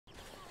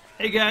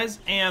Hey guys,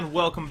 and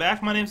welcome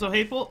back. My name's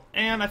ohaple,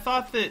 and I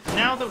thought that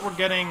now that we're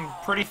getting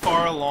pretty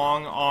far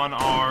along on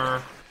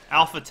our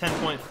Alpha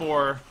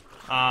 10.4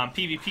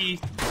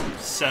 PvP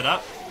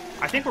setup,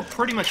 I think we're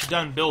pretty much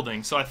done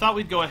building. So I thought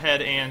we'd go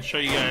ahead and show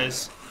you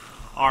guys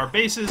our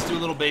bases, do a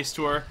little base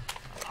tour.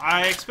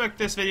 I expect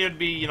this video to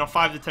be,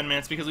 5 to 10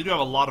 minutes because we do have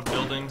a lot of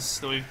buildings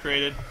that we've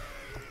created.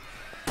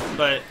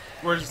 But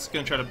we're just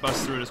going to try to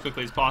bust through it as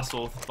quickly as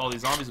possible if all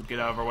these zombies would get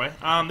out of our way.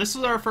 This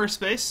is our first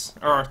base,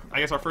 or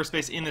I guess our first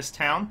base in this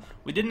town.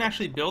 We didn't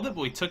actually build it,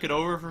 but we took it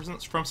over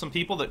from some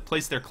people that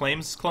placed their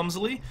claims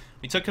clumsily.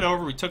 We took it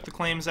over, we took the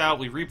claims out,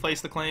 we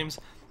replaced the claims,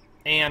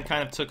 and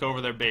kind of took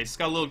over their base. It's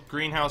got a little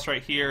greenhouse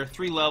right here,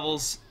 3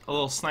 levels, a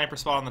little sniper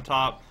spot on the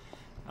top.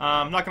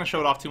 I'm not going to show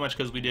it off too much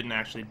because we didn't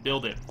actually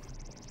build it.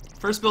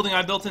 First building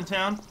I built in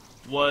town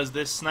was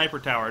this sniper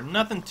tower.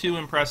 Nothing too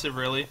impressive,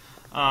 really.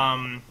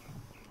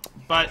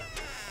 But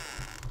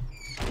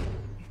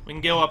we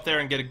can go up there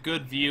and get a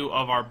good view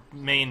of our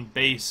main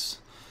base.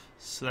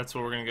 So that's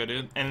what we're going to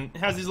go do. And it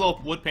has these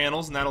little wood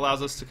panels, and that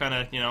allows us to kind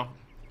of,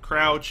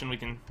 crouch, and we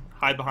can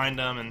hide behind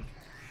them and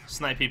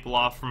snipe people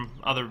off from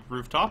other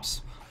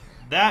rooftops.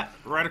 That,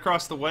 right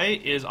across the way,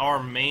 is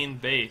our main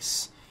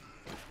base.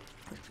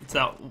 It's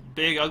that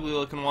big,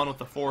 ugly-looking one with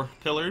the 4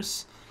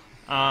 pillars.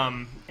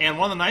 And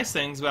one of the nice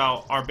things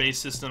about our base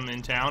system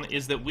in town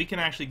is that we can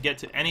actually get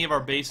to any of our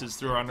bases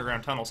through our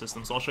underground tunnel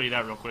system, so I'll show you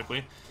that real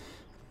quickly.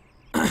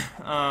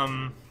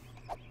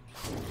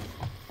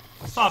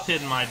 Stop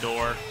hitting my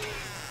door.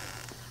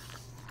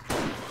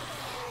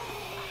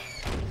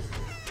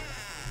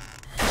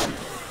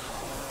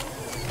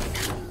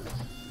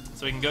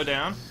 So we can go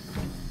down,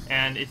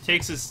 and it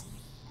takes this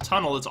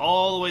tunnel that's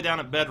all the way down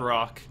at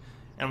bedrock,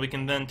 and we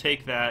can then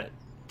take that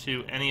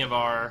to any of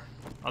our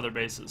other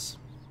bases.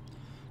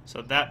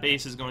 So that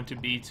base is going to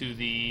be to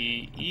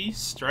the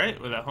east, right,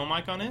 where that home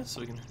icon is, so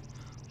we can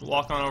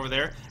walk on over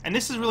there. And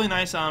this is really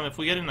nice. If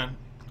we get into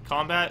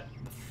combat,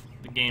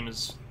 the game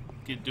is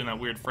doing that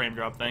weird frame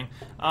drop thing.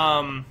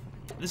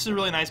 This is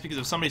really nice because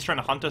if somebody's trying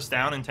to hunt us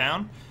down in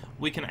town,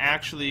 we can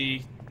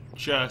actually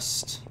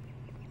just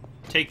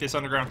take this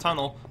underground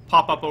tunnel,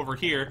 pop up over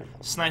here,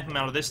 snipe them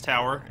out of this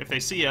tower. If they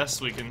see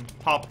us, we can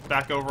pop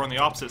back over on the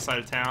opposite side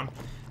of town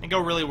and go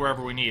really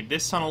wherever we need.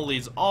 This tunnel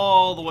leads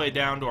all the way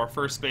down to our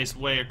first base,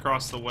 way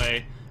across the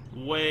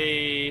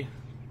way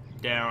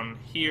down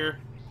here.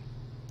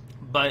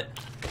 But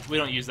we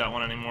don't use that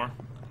one anymore,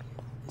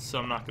 so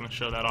I'm not going to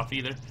show that off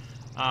either.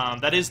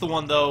 That is the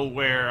one, though,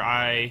 where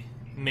I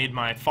made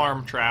my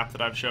farm trap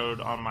that I've showed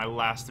on my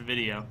last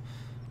video.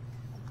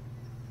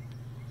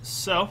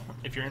 So,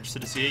 if you're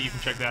interested to see it, you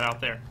can check that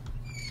out there.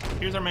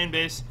 Here's our main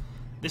base.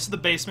 This is the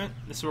basement.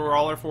 This is where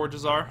all our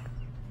forges are.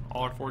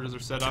 All our forges are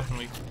set up, and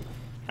we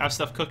have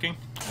stuff cooking.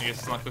 I guess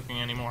it's not cooking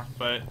anymore,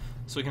 but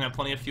so we can have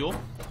plenty of fuel.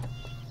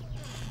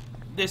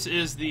 This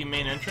is the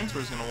main entrance.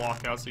 We're just going to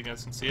walk out so you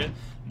guys can see it.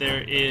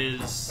 There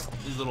is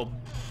these little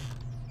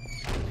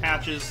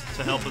hatches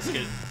to help us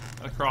get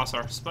across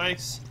our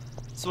spikes.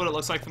 This is what it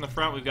looks like from the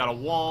front. We've got a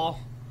wall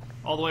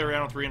all the way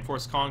around with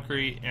reinforced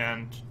concrete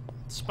and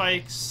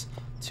spikes,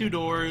 2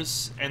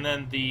 doors, and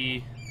then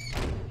the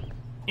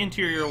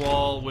interior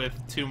wall with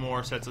 2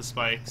 more sets of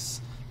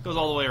spikes. Goes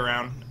all the way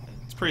around.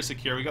 It's pretty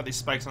secure. We got these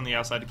spikes on the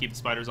outside to keep the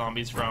spider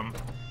zombies from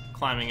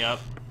climbing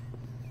up.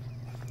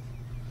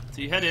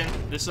 So you head in.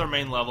 This is our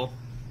main level.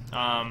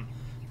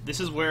 This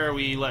is where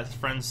we let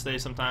friends stay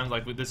sometimes.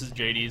 Like this is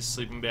JD's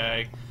sleeping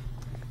bag,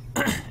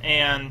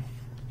 and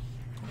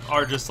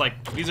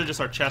these are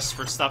just our chests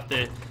for stuff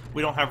that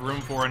we don't have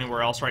room for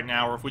anywhere else right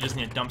now, or if we just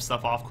need to dump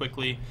stuff off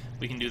quickly,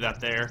 we can do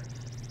that there.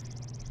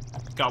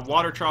 Got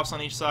water troughs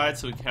on each side,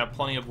 so we can have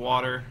plenty of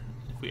water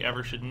if we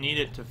ever should need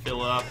it to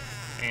fill up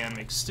and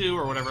make stew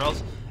or whatever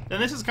else. Then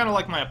this is kind of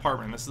like my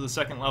apartment. This is the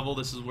second level.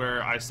 This is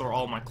where I store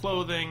all my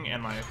clothing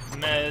and my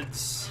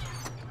meds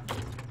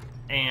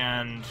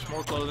and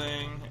more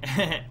clothing.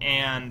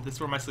 And this is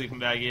where my sleeping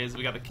bag is.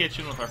 We got the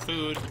kitchen with our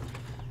food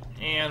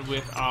and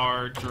with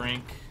our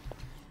drink.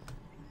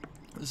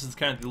 This is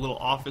kind of the little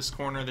office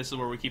corner. This is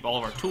where we keep all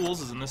of our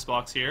tools, is in this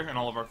box here, and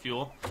all of our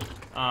fuel.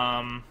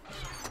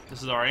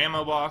 This is our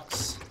ammo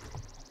box.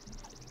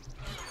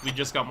 We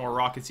just got more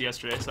rockets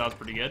yesterday, so that was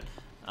pretty good.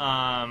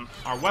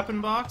 Our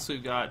weapon box,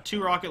 we've got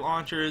 2 rocket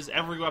launchers,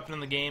 every weapon in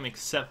the game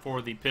except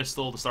for the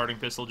pistol, the starting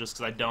pistol, just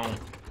because I don't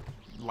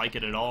like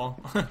it at all.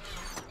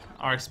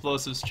 Our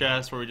explosives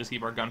chest, where we just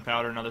keep our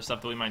gunpowder and other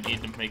stuff that we might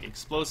need to make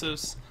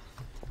explosives.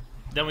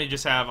 Then we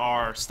just have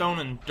our stone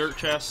and dirt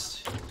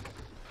chest,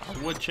 our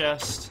wood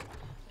chest,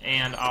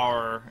 and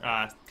our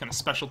kind of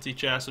specialty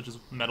chest, which is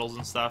metals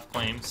and stuff,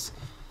 claims.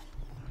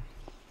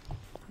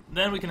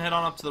 Then we can head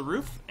on up to the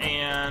roof,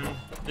 and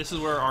this is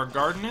where our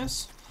garden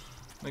is.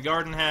 The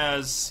garden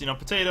has,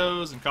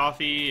 potatoes and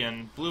coffee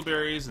and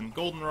blueberries and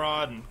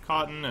goldenrod and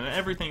cotton and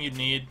everything you'd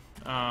need.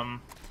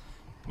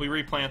 We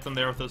replant them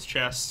there with those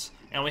chests.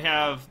 And we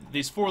have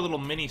these 4 little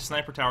mini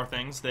sniper tower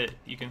things that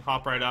you can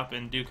hop right up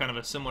and do kind of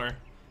a similar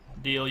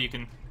deal. You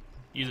can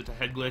use it to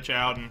head glitch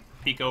out and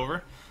peek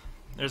over.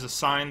 There's a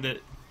sign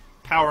that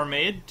Power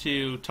made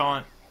to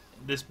taunt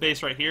this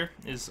base right here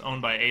is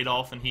owned by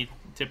Adolf, and he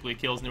typically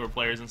kills newer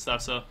players and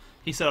stuff, so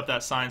he set up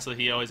that sign so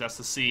he always has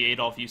to see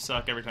Adolf, you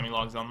suck, every time he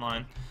logs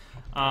online.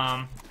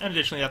 And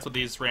additionally, that's what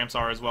these ramps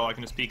are as well. I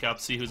can just peek up,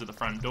 see who's at the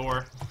front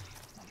door.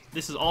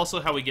 This is also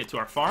how we get to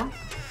our farm.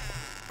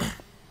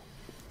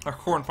 Our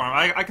corn farm.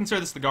 I consider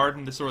this the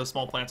garden. This is where the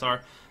small plants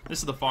are. This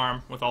is the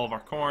farm with all of our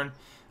corn.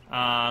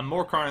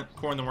 More corn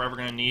than we're ever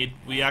going to need.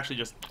 We actually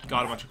just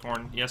got a bunch of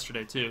corn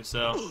yesterday too,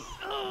 so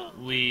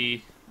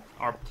we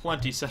are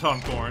plenty set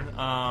on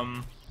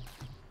corn.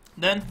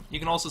 Then you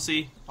can also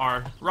see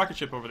our rocket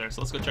ship over there,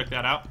 so let's go check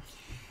that out.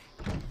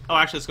 Oh,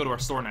 actually, let's go to our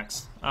store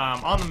next.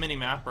 On the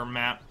mini-map, or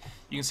map,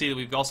 you can see that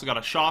we've also got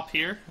a shop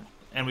here,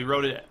 and we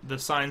wrote the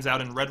signs out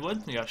in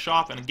redwood. We got a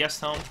shop and a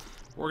guest home.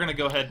 We're going to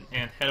go ahead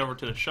and head over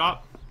to the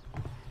shop.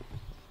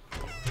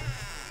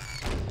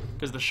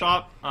 Because the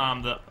shop,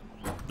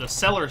 the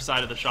seller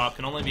side of the shop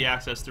can only be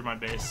accessed through my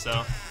base,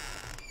 so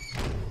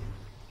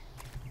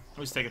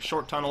we just take a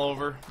short tunnel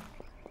over,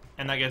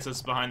 and that gets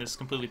us behind this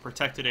completely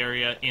protected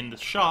area in the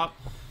shop,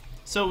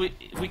 so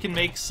we can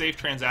make safe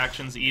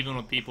transactions even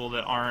with people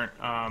that aren't.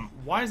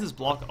 Why is this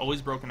block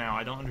always broken out?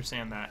 I don't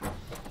understand that.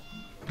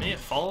 Maybe it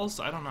falls?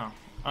 I don't know.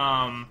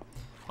 I'm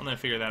gonna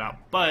figure that out.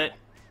 But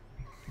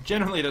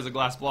generally there's a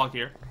glass block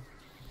here.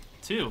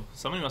 2.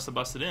 Somebody must have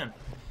busted in.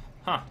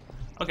 Huh.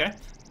 Okay.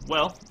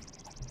 Well,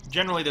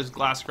 generally there's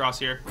glass across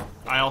here.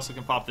 I also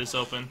can pop this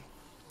open.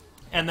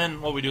 And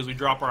then what we do is we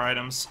drop our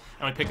items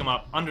and we pick them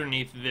up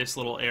underneath this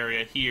little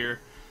area here.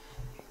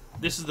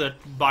 This is the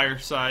buyer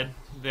side.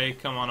 They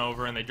come on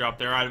over and they drop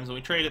their items and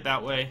we trade it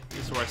that way.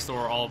 This is where I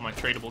store all of my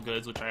tradable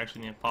goods, which I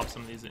actually need to pop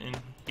some of these in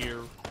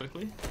here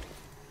quickly.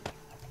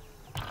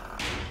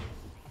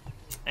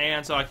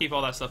 And so I keep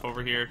all that stuff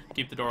over here,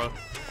 keep the door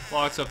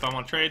locked, so if I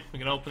want to trade, we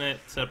can open it,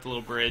 set up the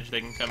little bridge, they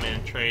can come in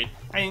and trade.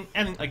 And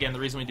again, the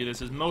reason we do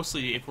this is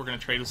mostly if we're going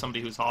to trade with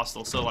somebody who's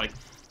hostile. So like,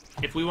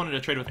 if we wanted to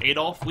trade with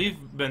Adolf, we've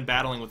been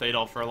battling with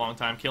Adolf for a long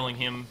time, killing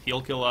him,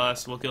 he'll kill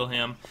us, we'll kill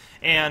him.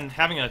 And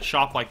having a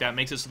shop like that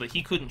makes it so that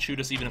he couldn't shoot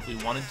us even if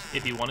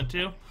he wanted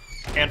to.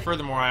 And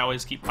furthermore, I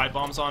always keep pipe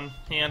bombs on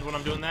hand when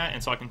I'm doing that,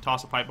 and so I can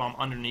toss a pipe bomb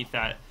underneath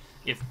that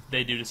if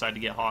they do decide to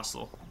get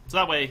hostile. So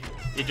that way,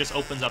 it just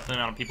opens up the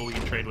amount of people we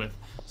can trade with.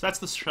 So that's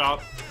the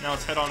shop. Now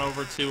let's head on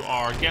over to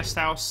our guest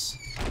house.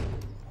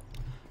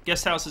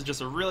 Guest house is just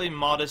a really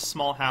modest,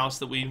 small house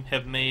that we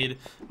have made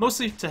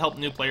mostly to help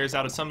new players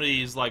out. If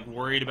somebody's like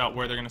worried about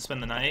where they're going to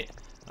spend the night,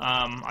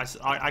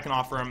 I can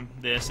offer them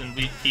this, and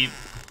we keep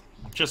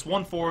just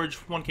one forge,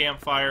 one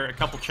campfire, a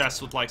couple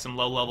chests with like some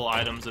low-level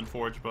items and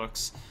forge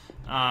books,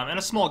 and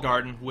a small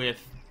garden with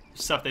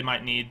stuff they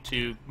might need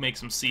to make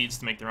some seeds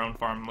to make their own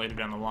farm later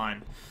down the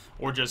line,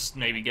 or just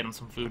maybe get them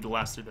some food to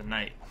last through the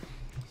night.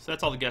 So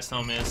that's all the guest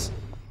home is.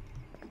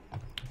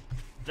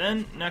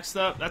 Then, next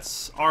up,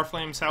 that's our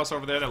Flame's house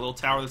over there, that little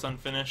tower that's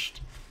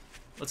unfinished.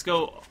 Let's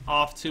go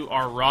off to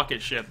our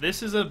rocket ship.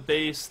 This is a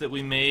base that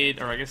we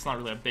made, or I guess not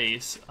really a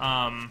base,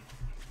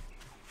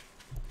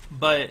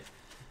 but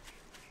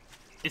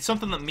it's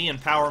something that me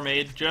and Power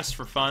made just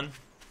for fun,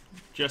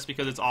 just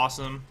because it's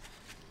awesome.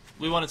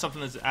 We wanted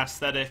something that's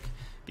aesthetic,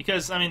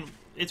 because, I mean,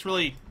 it's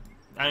really,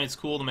 I mean, it's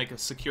cool to make a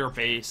secure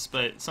base,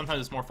 but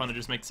sometimes it's more fun to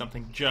just make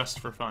something just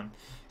for fun.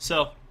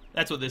 So,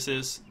 that's what this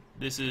is.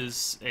 This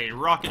is a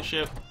rocket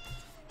ship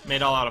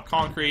made all out of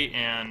concrete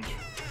and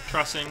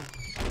trussing.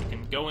 You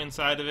can go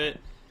inside of it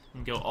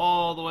and go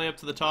all the way up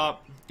to the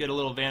top, get a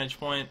little vantage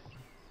point.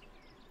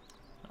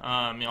 You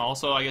know,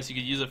 also, I guess you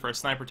could use it for a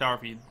sniper tower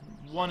if you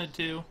wanted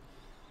to.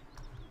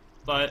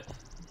 But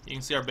you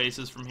can see our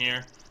bases from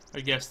here.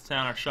 Our guest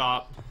town, our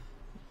shop.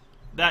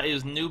 That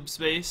is Noob's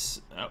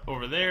base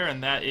over there,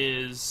 and that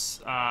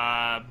is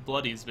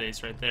Bloody's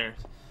base right there.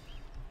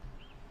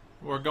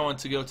 We're going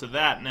to go to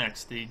that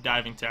next, the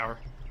diving tower.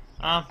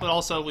 But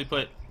also, we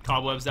put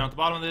cobwebs down at the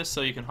bottom of this,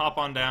 so you can hop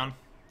on down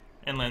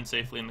and land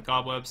safely in the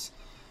cobwebs.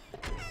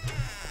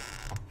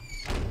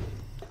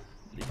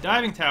 The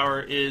diving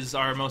tower is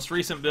our most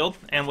recent build,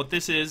 and what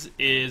this is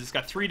it's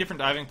got 3 different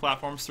diving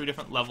platforms, 3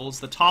 different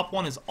levels. The top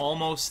one is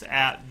almost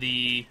at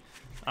the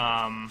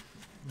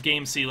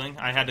game ceiling.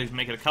 I had to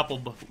make it a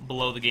couple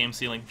below the game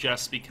ceiling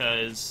just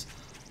because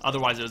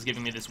otherwise it was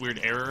giving me this weird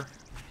error.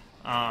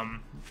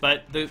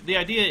 But the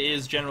idea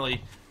is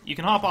generally you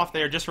can hop off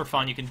there just for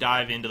fun. You can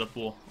dive into the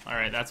pool.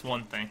 Alright, that's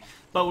one thing.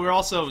 But we're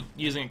also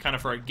using it kind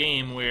of for a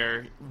game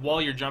where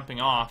while you're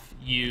jumping off,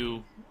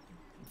 you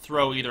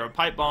throw either a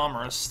pipe bomb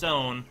or a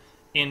stone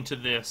into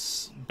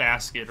this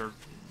basket or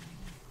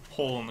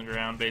hole in the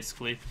ground,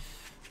 basically.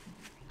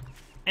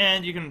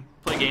 And you can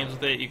play games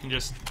with it. You can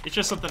just, it's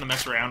just something to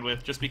mess around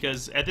with, just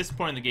because at this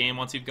point in the game,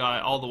 once you've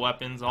got all the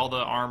weapons, all the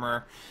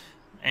armor,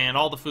 and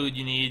all the food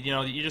you need, you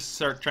know, you just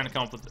start trying to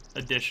come up with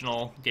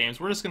additional games.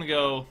 We're just going to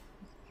go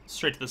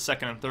straight to the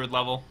 2nd and 3rd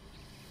level.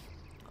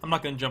 I'm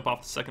not going to jump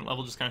off the 2nd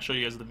level, just kind of show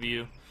you guys the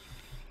view.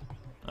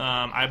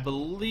 I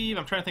believe,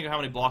 I'm trying to think of how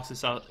many blocks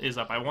this is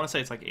up. I want to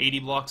say it's like 80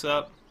 blocks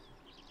up.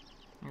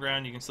 On the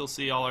ground, you can still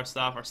see all our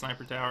stuff, our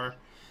sniper tower,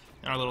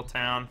 and our little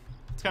town.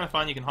 It's kind of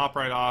fun. You can hop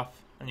right off.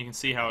 and you can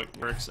see how it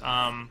works. Do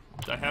I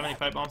have any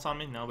pipe bombs on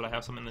me? No, but I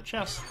have some in the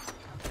chest.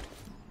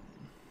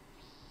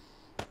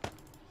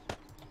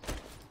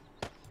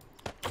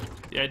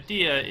 The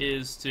idea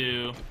is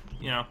to,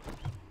 you know,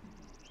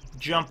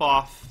 jump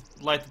off,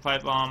 light the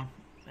pipe bomb,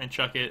 and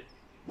chuck it.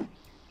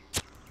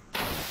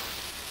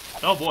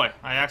 Oh boy,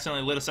 I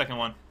accidentally lit a second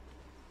one.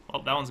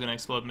 Well, that one's gonna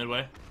explode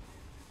midway.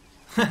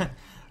 Then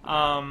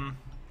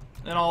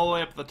all the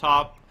way up at the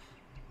top,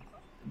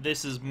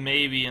 this is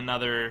maybe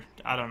another,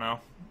 I don't know,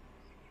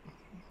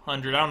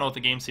 100. I don't know what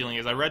the game ceiling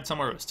is. I read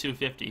somewhere it was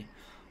 250.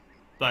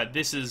 But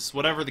this is,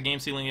 whatever the game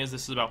ceiling is,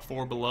 this is about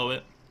 4 below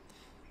it.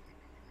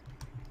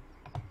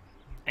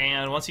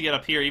 And once you get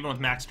up here, even with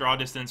max draw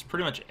distance,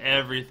 pretty much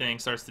everything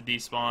starts to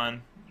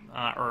despawn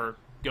or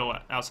go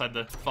outside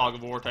the fog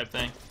of war type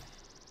thing.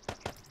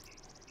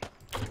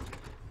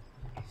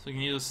 So we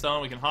can use a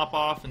stone. We can hop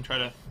off and try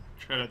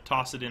to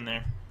toss it in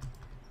there.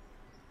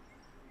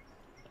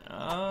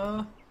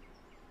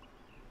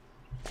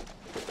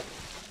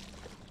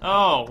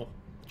 Oh,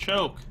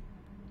 choke,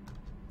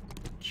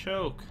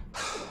 choke,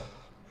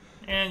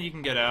 and you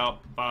can get out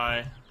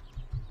by.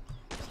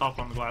 Hop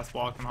on the glass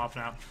block and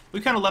hopping out. We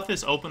kind of left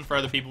this open for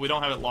other people. We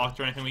don't have it locked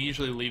or anything. We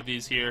usually leave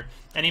these here,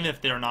 and even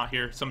if they're not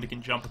here, somebody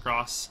can jump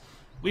across.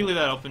 We leave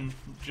that open,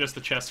 just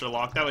the chests are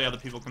locked. That way other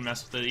people can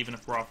mess with it even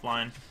if we're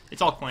offline.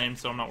 It's all claimed,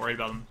 so I'm not worried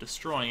about them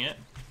destroying it.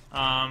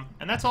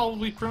 And that's all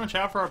we pretty much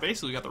have for our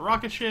bases. We got the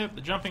rocket ship,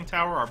 the jumping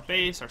tower, our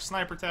base, our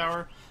sniper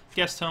tower,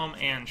 guest home,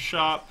 and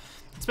shop.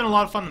 It's been a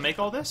lot of fun to make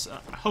all this.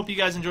 I hope you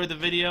guys enjoyed the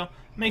video.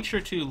 Make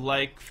sure to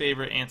like,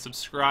 favorite, and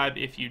subscribe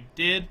if you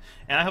did,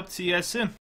 and I hope to see you guys soon.